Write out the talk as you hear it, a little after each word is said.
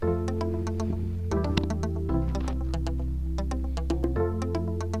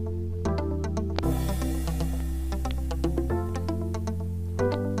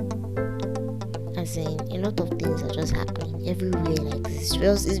As in, a lot of things are just happening everywhere. Like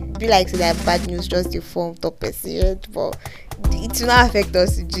it be like that bad news just the form top person, but it will not affect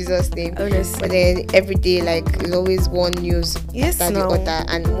us in Jesus' name. Honestly. But then every day, like, there's always one news Yes, after the other,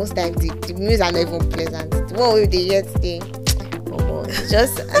 and most times the news are not even pleasant. The one way they hear today, it's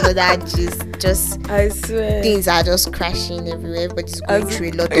just another just I swear. things are just crashing everywhere. Everybody's going through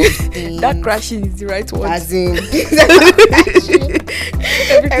a lot of things. That crashing is the right word. As in,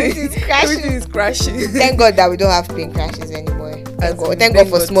 Everything is crashing. Thank God that we don't have plane crashes anymore. Thank God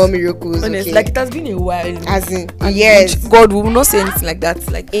for small miracles. Honestly, Okay? like it has been a while. As in, And yes. God will not say anything like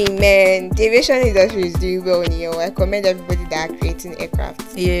that. Like, Amen. The aviation industry is doing well in here. I commend everybody that are creating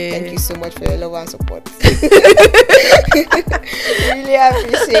aircraft. yeah. Thank you so much for your love and support. Really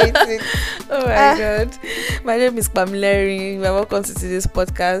appreciate it. Oh my God. My name is Pamela. Welcome to today's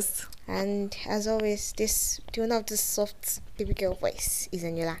podcast. And as always, the owner of this soft baby girl voice is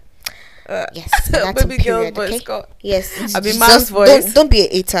Eniola. Yes, that's Baby girl voice. okay? Yes, I mean, man's voice. Don't be a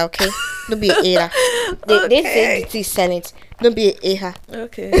hater, okay? Don't be a hater. They say the T is silent. Don't be a hater.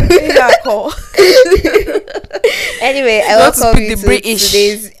 Okay. Call. Anyway, I Not to welcome speak you the to British.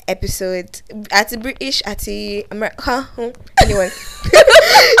 today's episode. At the British, at the America. Anyway,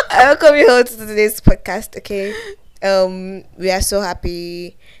 I welcome you all to today's podcast. Okay, we are so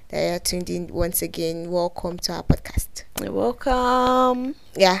happy that you're tuned in once again. Welcome to our podcast. You're welcome.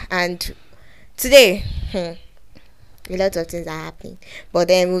 Yeah, and today, a lot of things are happening, but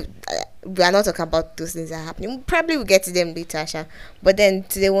then we are not talking about those things that are happening. Probably we'll get to them later, Sha. But then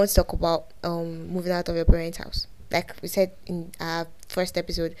today, we want to talk about moving out of your parents' house. Like we said in our first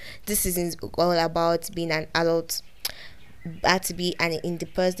episode, this season is all about being an adult. Had to be an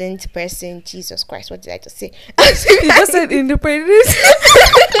independent person. Jesus Christ, what did I just say? You just said independent.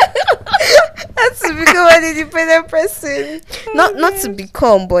 Had to become an independent person. Not to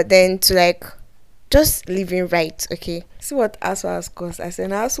become, but then to like just living right. Okay. See what Asu has caused. I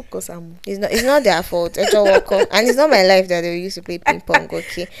said, now Asu caused am. It's not their fault. It's all welcome. And it's not my life that they used to play ping pong.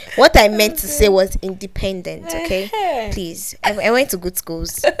 Okay. What I meant to say was independent. Okay. Please. I went to good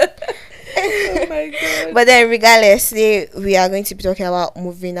schools. Oh my God. But then regardless, today we are going to be talking about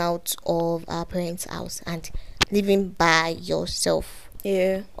moving out of our parents' house and living by yourself.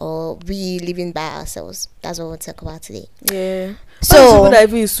 Yeah. Or we living by ourselves. That's what we'll talk about today. Yeah. So people that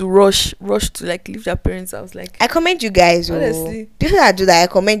even used to rush to like leave their parents' house. Like, I commend you guys. Honestly. People that do that, I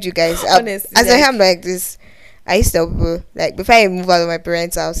commend you guys. Honestly, as I like, am like this, I used to tell people, like, before I move out of my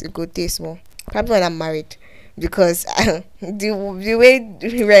parents' house, it could taste more. Probably when I'm married. Because the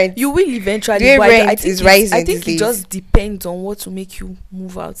way rent, you will eventually. the way but rent I think is rising. I think these it days. just depends on what will make you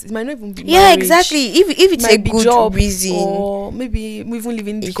move out. It might not even be Yeah, marriage. exactly. If it's Might a be good job, reason, or maybe even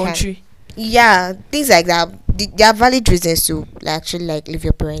living in the It can. country. yeah, things like that. There are valid reasons to like, actually like leave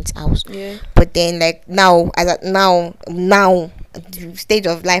your parents' house. Yeah. But then like now, the stage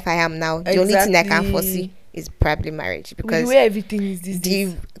of life I am now, the only thing I can Exactly. foresee is probably marriage, With the because way everything is these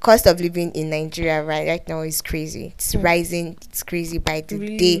days. the cost of living in Nigeria right now is crazy. It's rising. It's crazy by the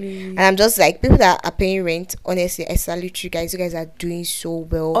day. Really. And I'm just like, people that are paying rent, honestly, I salute you guys. You guys are doing so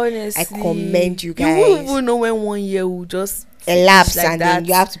well. Honestly, I commend you You won't guys. even know when 1 year will just Elapse like and that. then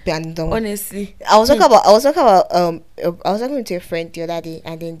you have to pay another one. Honestly, I was talking to a friend the other day,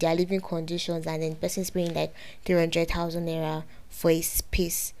 and then their living conditions, and then the person's paying like 300,000 naira for a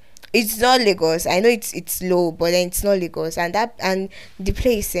space. It's not Lagos. I know it's low, but then it's not Lagos, and the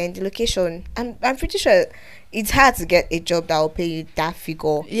place and the location. I'm pretty sure it's hard to get a job that will pay you that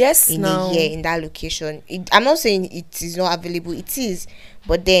figure yes. in Now, a year in that location. I'm not saying it is not available. It is,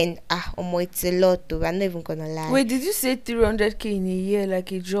 but then it's a lot though. I'm not even gonna lie. wait, did you say 300k in a year, like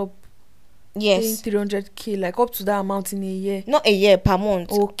a job? Yes, Paying 300k, like up to that amount in a year. not a year, per month.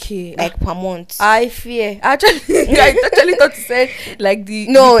 Okay. Like per month. I fear. Actually, I actually thought you said like the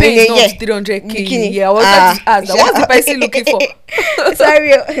No, the pay in is a not year. 300k in a Bikini. year. I was about to ask, what's the person looking for?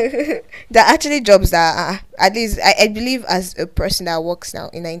 Sorry. There are actually jobs that are, at least I believe, as a person that works now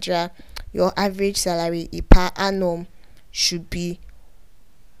in Nigeria, your average salary per annum should be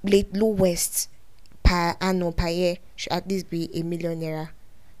lowest per annum per year should at least be 1 million naira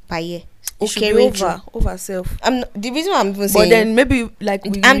per year. It should be over self. The reason why I'm even saying, But then maybe like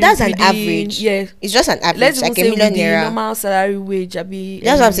with that's an with the- average. Yeah. it's just an average, Let's like even 1 say million with the naira. normal salary wage.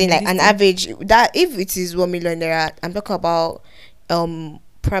 That's what I'm saying, like an average. That if it is 1 million naira, I'm talking about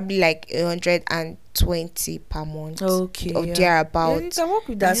probably like 120 per month. Okay, Or yeah. thereabout. Yeah, you can work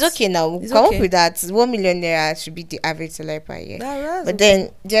with that. It's okay now. It's Come up okay. with that. 1 million naira should be the average salary per year. That's But okay.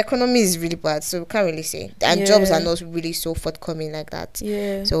 then the economy is really bad, so we can't really say. And jobs are Yeah. not really so forthcoming like that.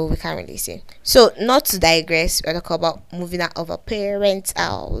 Yeah. So we can't really say. So not to digress, we're talking about moving out of our parents'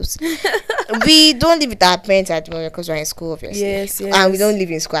 house. We don't live with our parents at the moment because we're in school, obviously. Yes, And we yes. don't live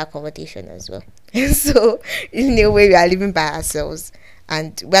in school accommodation as well. So in a way we are living by ourselves.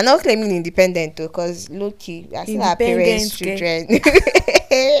 And we're not claiming independent though, because low key we are still our parents' Independent, children.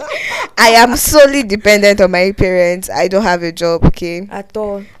 I am solely dependent on my parents. I don't have a job, okay? At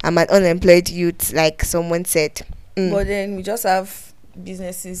all. I'm an unemployed youth, like someone said. But then we just have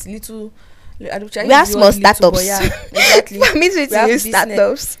businesses, little. We have small startups. Yeah, exactly. Permit me We to have use business.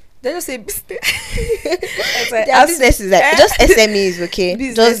 startups. They just say business. There are businesses like just SMEs, okay?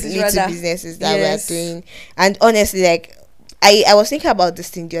 Just Businesses little rather. businesses that Yes. we are doing. And honestly, like I was thinking about this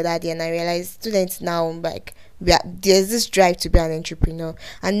thing the other day, and I realized students now, like, there's this drive to be an entrepreneur,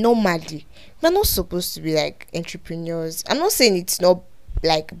 and normally we're not supposed to be like entrepreneurs. I'm not saying it's not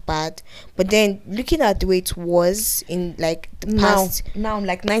like bad, but then looking at the way it was in like the past, Now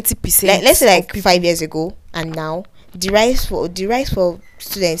like 90%. like let's say like 5 years ago and now, the rise for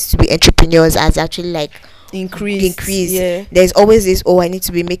students to be entrepreneurs has actually like increase. Yeah. There's always this, I need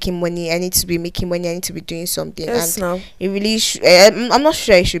to be making money, I need to be doing something. Yes, And now. it really I'm not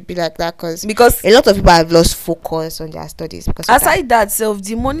sure it should be like that, Because a lot of people have lost focus on their studies because of that. aside that self,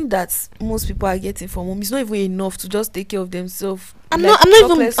 the money that most people are getting from home is not even enough to just take care of themselves. I'm not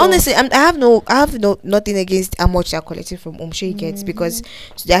even honestly. I have no nothing against how much they're collecting from home. Sure, you get, because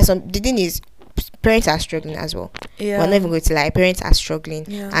there are some. The thing is, parents are struggling as well. Yeah. We're not even going to lie. Parents are struggling,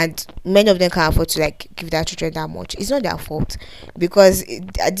 and many of them can't afford to like give their children that much. It's not their fault, because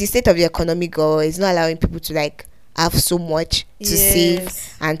the state of the economy is not allowing people to like have so much to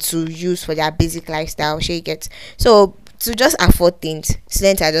save and to use for their basic lifestyle. Sure, you get. So to just afford things,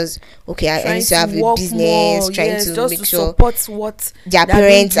 students are just I need to have a business, trying to just make to sure support what their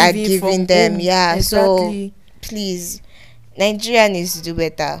parents are giving them. home. Yeah, Exactly. so please, Nigeria needs to do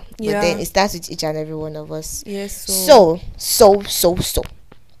better. But then it starts with each and every one of us. Yes. So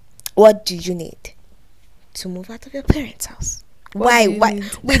what do you need to move out of your parents' house? Why? Wait,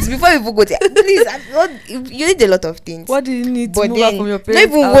 before we even go there, please, you need a lot of things. What do you need But to move then, out from your not parents'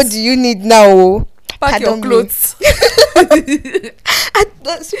 even house? what do you need now? Pack your Pardon me. clothes.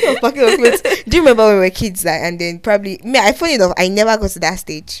 Speaking of packing your clothes, do you remember when we were kids, like, and then probably me? I funny enough, I never got to that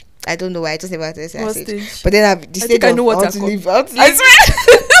stage. I don't know why. I just never got to that What stage. stage? But then the stage think I of know what how you're to called. live. How to I live.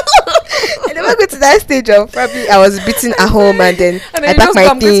 I never got to that stage of probably I was beaten at home, and then And then I you pack just my go,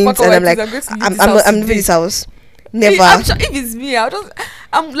 I'm going to things, pack all and I'm my like, things, I'm going to leave this house I'm leaving today. this house. Never. I'm sure if it's me,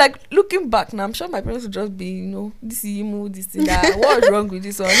 I'm like looking back now. I'm sure my parents would just be, this Imu, this thing, that. What's wrong with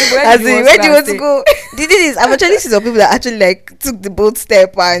this one? Where do you want to go? The thing is, I'm actually seeing some people that actually like took the bold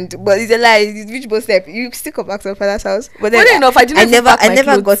step, but it's a lie. Which bold step? You still come back to your father's house. But then, Funny enough, I didn't even pack my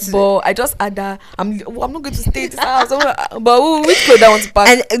never clothes, got to. but I just had that. I'm not going to stay in this house. But which clothes I want to pack?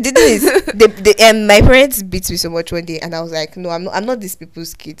 And the thing is, my parents beat me so much one day, and I was like, no, I'm not these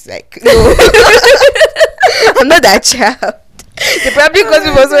people's kids. Like, no, I'm not that child. They probably caused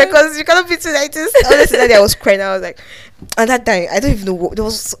me for because you cannot beat me like this. Honestly, that day I was crying. I was like, at that time, I don't even know what there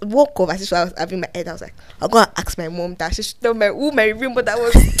was. What conversation I was having in my head. I was like, I'm gonna ask my mom that she should tell my room, but that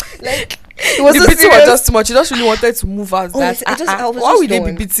was like, it was the so beating serious. was just too much. You just really wanted to move out. Honestly, I was why just would they be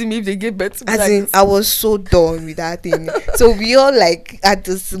done. beating me if they gave birth to me? As like in, this? I was so done with that thing. So we all like had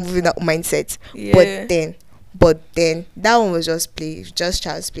this moving out mindset. Yeah. But then that one was just play, just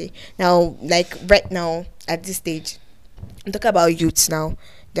child's play. Now, like right now at this stage, I'm talking about youths now.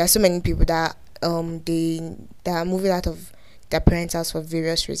 There are so many people that they are moving out of their parents' house for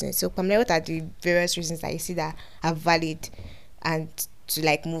various reasons. So Pamela, what are the various reasons that you see that are valid and to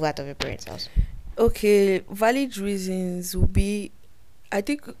like move out of your parents' house? Okay, valid reasons will be, I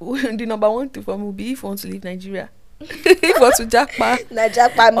think the number one thing for me will be if you want to leave Nigeria. If you want to jackpot.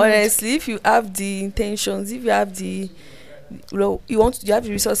 Honestly, if you have the intentions, if you have you have the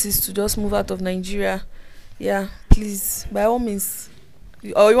resources to just move out of Nigeria, yeah, please, by all means.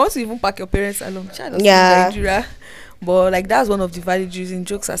 Or you want to even pack your parents along, leave Nigeria. But like that's one of the valid reasons,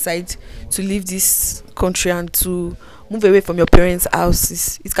 jokes aside, to leave this country and to move away from your parents'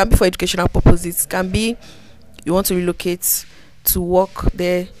 houses. It can be for educational purposes. It can be you want to relocate to work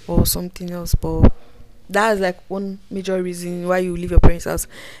there or something else. But that's like one major reason why you leave your parents' house.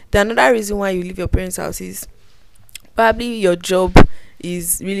 The another reason why you leave your parents' house is probably your job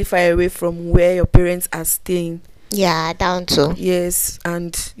is really far away from where your parents are staying. Yeah, down to. Yes,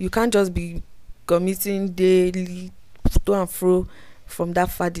 and you can't just be commuting daily to and fro from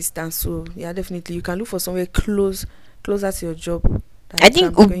that far distance. So yeah, definitely you can look for somewhere closer to your job. I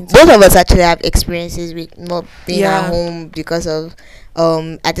think both of us actually have experiences with not being at home because of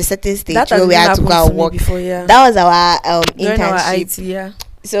at a certain stage where we had to go and work. Before, yeah. That was our during internship. Our IT, yeah.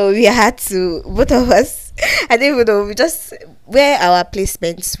 So we had to, both of us, I don't even know, we just, where our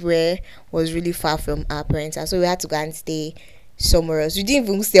placements were was really far from our parents, and so we had to go and stay somewhere else. We didn't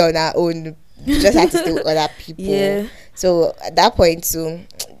even stay on our own. We just had to stay with other people. Yeah. So at that point too,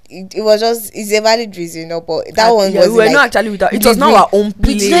 it was just, it's a valid reason, but that one was, we were not actually with it was not our own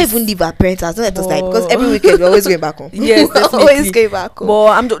place. We did not even leave our parents' house. It was like, because every weekend we're always going back home. Yes, definitely. Always going back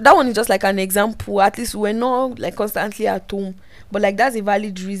home. But that one is just like an example. At least we're not like constantly at home, but like that's a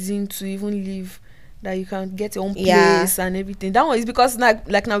valid reason to even leave, that you can get your own place and everything. That one is because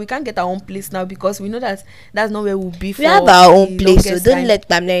like now we can't get our own place now, because we know that that's not where we'll be. We have our own place, so don't let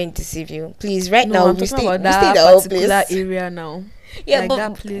Bamlerin deceive you, please. Right now we stay in our particular area now. Yeah,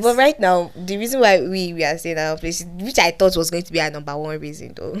 like but right now the reason why we are staying in our place, which I thought was going to be our number one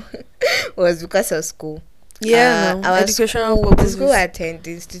reason though, was because of school. Our educational the school we attend,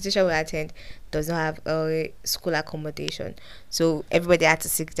 the institution we attend, does not have a school accommodation, so everybody had to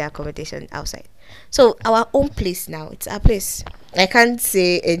seek their accommodation outside. So our own place now, it's our place. I can't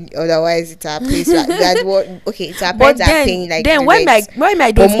say any otherwise. It's our place. Okay, it's our parents are paying like. Then why am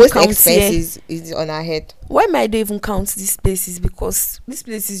I don't most expenses is on our head. Why am I don't even count these places? Because this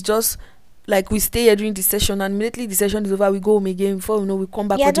place is just like we stay here during the session, and immediately the session is over, we go home again. Before we know, we come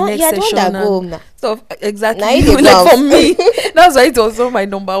back for the next session. Go home now. So exactly, like for me, that's why it was also my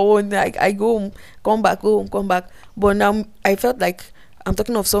number one. Like I go home, come back, go home, come back. But now I felt like I'm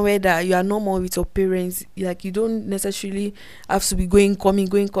talking of somewhere that you are no more with your parents. Like you don't necessarily have to be going, coming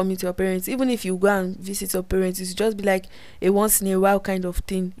to your parents. Even if you go and visit your parents, it's just be like a once in a while kind of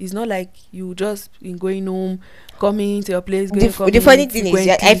thing. It's not like you just in going home, coming to your place. The funny thing is,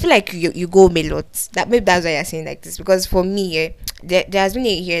 I feel like you go home a lot. Maybe that's why you're saying like this. Because for me, there has been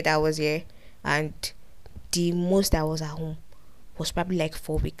a year that I was here, and the most I was at home was probably like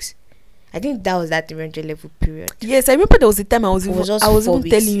 4 weeks. I think that was that 300 level period. Yes, I remember there was a time I was even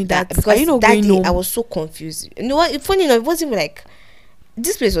telling you that because that day I was so confused. You know what? Funny enough, it wasn't even like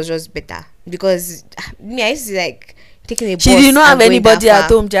this place was just better, because me, I used to like taking a bus. She did not have anybody at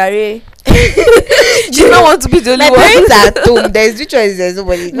home, Jare. She did not want to be the only one. My parents are at home. There's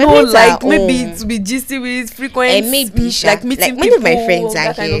nobody. No, like maybe to be gisty with frequent, and maybe like meeting many people, of my friends are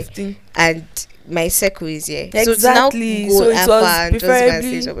that kind here, of thing. and my circle is here. Exactly. So it was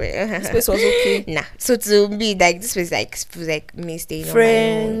preferably this place was okay. Nah. So to me, like this was like feels like me staying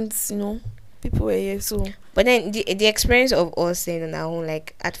friends, on my own. People were here. So but then the experience of us staying on our own,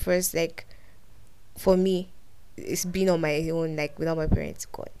 like at first, like for me, it's been on my own, like without my parents.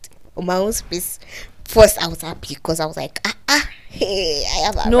 God, on my own space. First I was happy because I was like, hey, I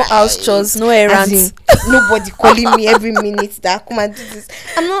have no house chores, no errands, nobody calling me every minute that come and do this.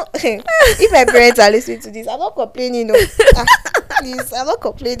 I'm not if my parents are listening to this, I'm not complaining. Please, I'm not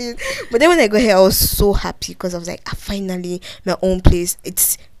complaining. But then when I got here, I was so happy because I was like, finally my own place.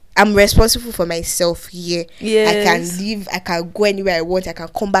 I'm responsible for myself here. Yes. I can leave, I can go anywhere I want, I can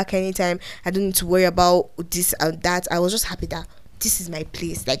come back anytime. I don't need to worry about this and that. I was just happy that this is my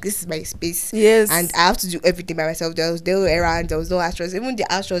place, like this is my space. Yes. And I have to do everything by myself. There was no errands, there was no astros. Even the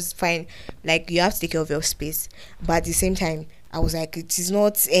astros is fine. Like you have to take care of your space. But at the same time, I was like, it is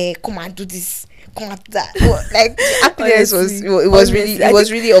not come and do this, come and do that. Like happiness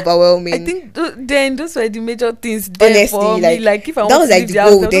was really overwhelming. I think then those were the major things there. Honestly, for me. Like if I want to leave the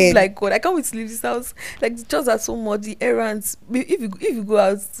house, I was like, God, I can't wait to leave this house. Like the chores are so much, the errands. If you go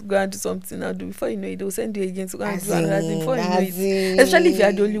out to go and do something and do, before you know it, they'll send you again to go and do another thing. Before you know it, especially if you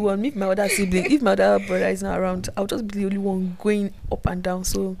are the only one. If my other sibling, if my other brother is not around, I'll just be the only one going up and down.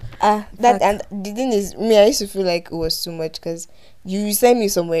 So and the thing is, me, I used to feel like it was too much because you send me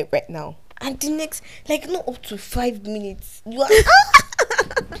somewhere right now, and the next, like, not up to 5 minutes, you are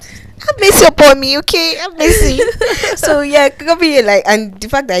have mercy upon me, okay? Have mercy. So yeah, come here, like, and the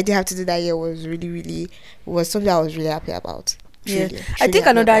fact that I didn't have to do that year was really was something I was really happy about. Truly, I think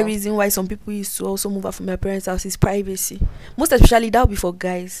another reason why some people used to also move out from their parents' house is privacy. Most especially that would be for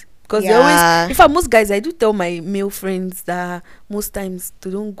guys. Because they always, in fact, most guys, I do tell my male friends that most times they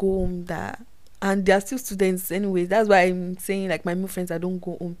don't go home, and they are still students anyway. That's why I'm saying, like, my male friends, I don't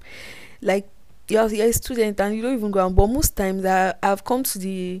go home. Like, you're a student and you don't even go home. But most times I've come to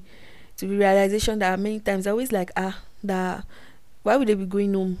the realization that many times I always like, that why would they be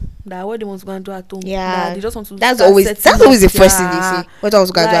going home? That what they want to go and do at home? Yeah, that they just want to. that's start always setting the up first thing they their say. What else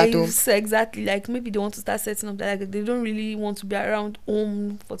gonna do at home? lives. Exactly. Like maybe they want to start setting up their, like they don't really want to be around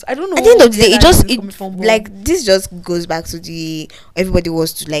home. But I don't know. At the end of the day, where it that just is coming from, but like this just goes back to the everybody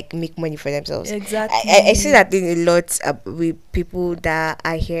wants to like make money for themselves. exactly. I see that thing a lot with people that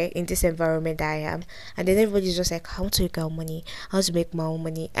are here in this environment that I am, and then everybody's just like, I want to make my own money, I want to make my own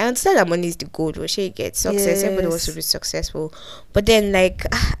money. I understand that money is the goal, or she gets success. Everybody wants to Yes. be successful, but then like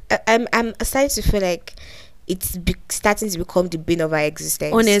I'm starting to feel like it's starting to become the bane of our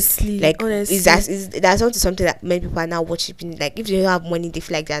existence. Honestly, Like honestly. that's also something that many people are now worshiping. Like if they don't have money, they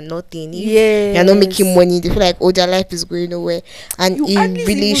feel like they're nothing. If Yeah. they're not making money, they feel like, oh, their life is going nowhere, and You at it least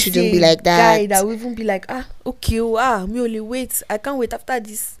really even shouldn't see be a like guy that. that will even be like, okay, me only wait. I can't wait after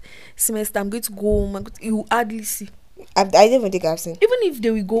this semester. I'm going to go home. You hardly see. I don't even think I've seen. Even if they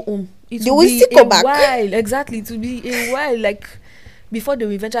will go home, it They will will be still a come back. while. Exactly, it will be a while. Like before they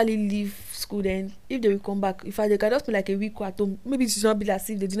will eventually leave school. Then if they will come back, if they can just be like a week at home, maybe it should not be as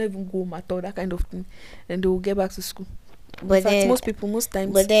if they did not even go home at all. That kind of thing, and they will get back to school. But In fact, then most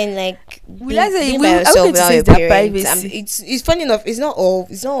times. But then, like, Will I say being will- by are we yourself going to without say your it's their parents, privacy? it's funny enough. It's not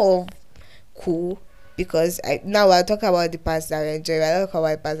all cool, because now we're talking about the past that we enjoy. We're talking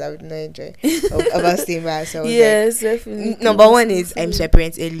about the past that we don't enjoy. About staying by ourselves. Yes, definitely. Number one is I miss my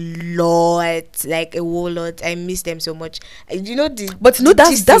parents a lot, like a whole lot. I miss them so much. You know the. But you know the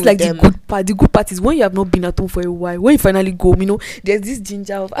that's gisting like with the them. good part. The good part is when you have not been at home for a while. When you finally go home, there's this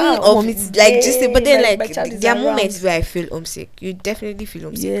ginger of mommy Like gisting, but then my child is there are around. moments where I feel homesick. You definitely feel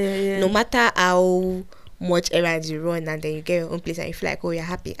homesick. Yeah. No matter how much errands you run, and then you get your own place and you feel like, oh, you're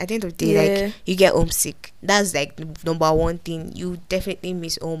happy. At the end of the day, like, you get homesick. That's like the number one thing. You definitely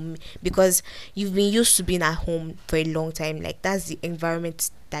miss home, because you've been used to being at home for a long time. Like, that's the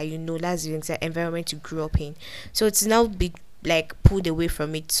environment that that's the environment you grew up in. So it's now be like pulled away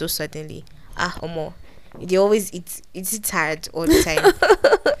from it so suddenly. Omo, they always it's hard all the time.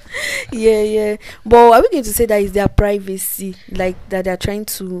 Yeah. But are we going to say that is their privacy, like that they're trying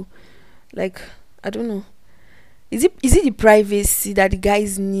to, like, I don't know. Is it the privacy that the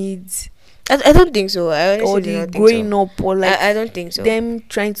guys need, I don't think so. I honestly or do the not think growing so. up, or like I don't think so. them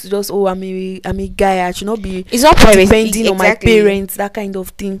trying to just I'm a guy, I should not be It's not privacy. depending on my Exactly. parents, that kind of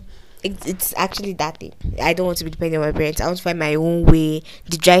thing. It's actually that thing. I don't want to be dependent on my parents. I want to find my own way.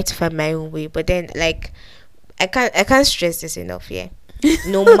 The drive to find my own way. But then, like, I can't stress this enough. Yeah,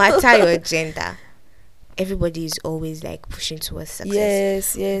 no matter your gender, everybody is always like pushing towards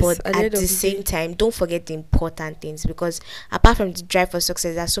success. Yes. But at the same time, don't forget the important things, because apart from the drive for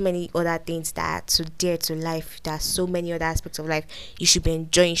success, there's so many other things that are so dear to life. There's so many other aspects of life you should be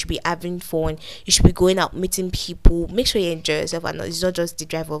enjoying. You should be having fun. You should be going out, meeting people. Make sure you enjoy yourself, and it's not just the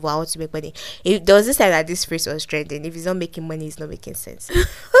drive of I want to make money. If there was this time that this phrase was trending, if it's not making money, it's not making sense.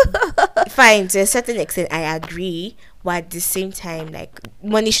 Fine, to a certain extent, I agree. But at the same time, like,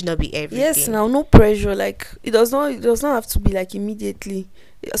 money should not be everything. Yes, now no pressure. Like it does not have to be like immediately.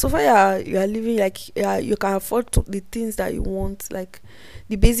 So far you are living, like you can afford the things that you want, like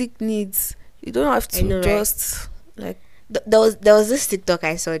the basic needs. You don't have to just like. There was this TikTok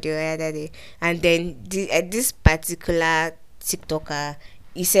I saw the other day, and then this particular TikToker,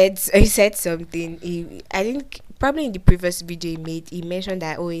 he said something. I think probably in the previous video he mentioned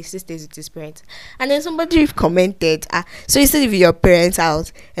that, oh, he still stays with his parents, and then somebody commented, so you still live in your parents'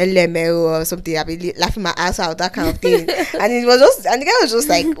 house, LML or something. I've been laughing my ass out, that kind of thing. And the guy was just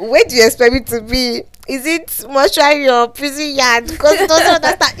like, where do you expect me to be? Is it mortuary or prison yard? Because it doesn't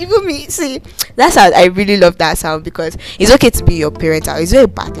understand. Even me, see, that's how I really love that sound, because it's okay to be your parents' house. It's very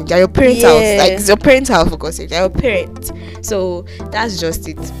bad thing. They're your parents' house. Like, it's your parents' house, for God's sake. They're your parents. So that's just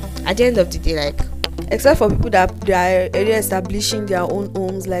it. At the end of the day, like, except for people that they are already establishing their own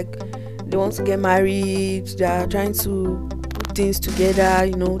homes, like they want to get married, they are trying to put things together,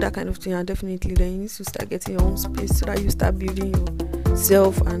 that kind of thing. And definitely then you need to start getting your own space so that you start building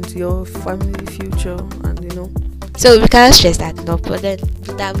yourself and your family future, and so we cannot stress that enough. But then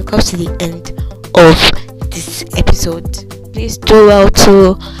with that, we come to the end of this episode. Please do well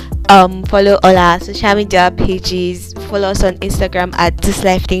to follow all our social media pages. Follow us on Instagram at This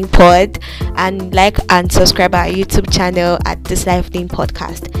Life Thing Pod, and like and subscribe our YouTube channel at This Life Thing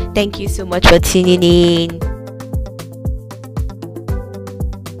Podcast. Thank you so much for tuning in.